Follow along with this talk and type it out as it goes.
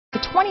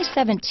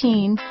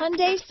2017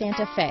 Hyundai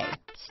Santa Fe.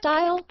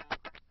 Style,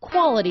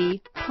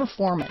 quality,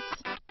 performance,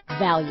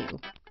 value.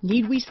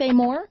 Need we say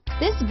more?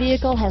 This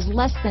vehicle has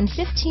less than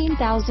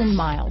 15,000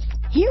 miles.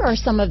 Here are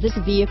some of this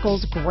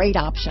vehicle's great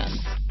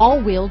options: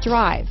 all-wheel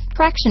drive,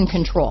 traction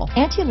control,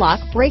 anti-lock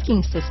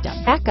braking system,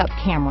 backup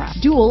camera,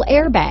 dual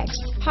airbags,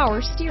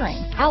 power steering,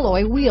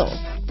 alloy wheels,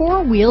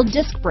 four-wheel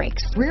disc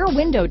brakes, rear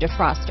window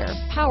defroster,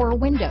 power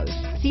windows,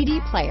 CD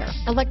player,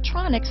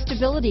 electronic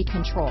stability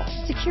control,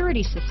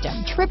 security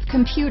system, trip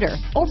computer,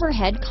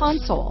 overhead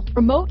console,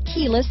 remote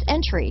keyless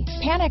entry,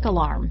 panic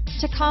alarm,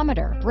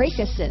 tachometer, brake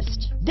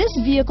assist. This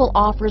vehicle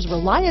offers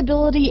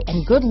reliability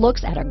and good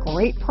looks at a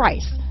great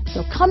price.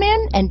 So come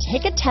in and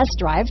take a test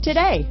drive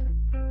today.